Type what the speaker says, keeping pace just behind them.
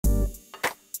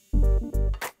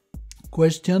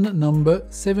Question number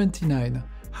 79.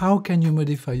 How can you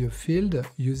modify a field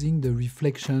using the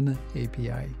Reflection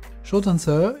API? Short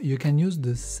answer, you can use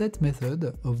the set method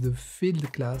of the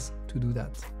field class to do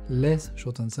that. Less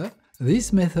short answer,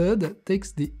 this method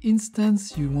takes the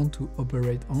instance you want to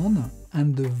operate on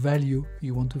and the value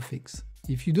you want to fix.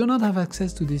 If you do not have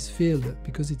access to this field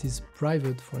because it is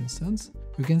private, for instance,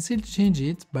 you can still change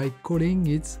it by calling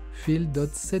it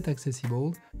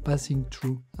field.setAccessible, passing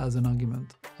true as an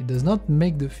argument. It does not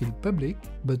make the field public,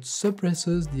 but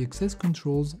suppresses the access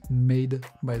controls made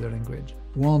by the language.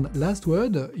 One last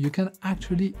word, you can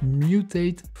actually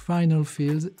mutate final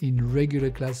fields in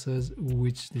regular classes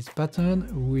with this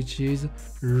pattern, which is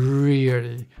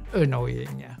really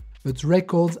annoying. But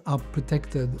records are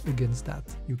protected against that.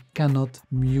 You cannot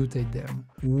mutate them.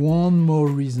 One more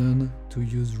reason to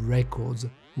use records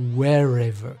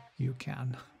wherever you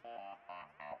can.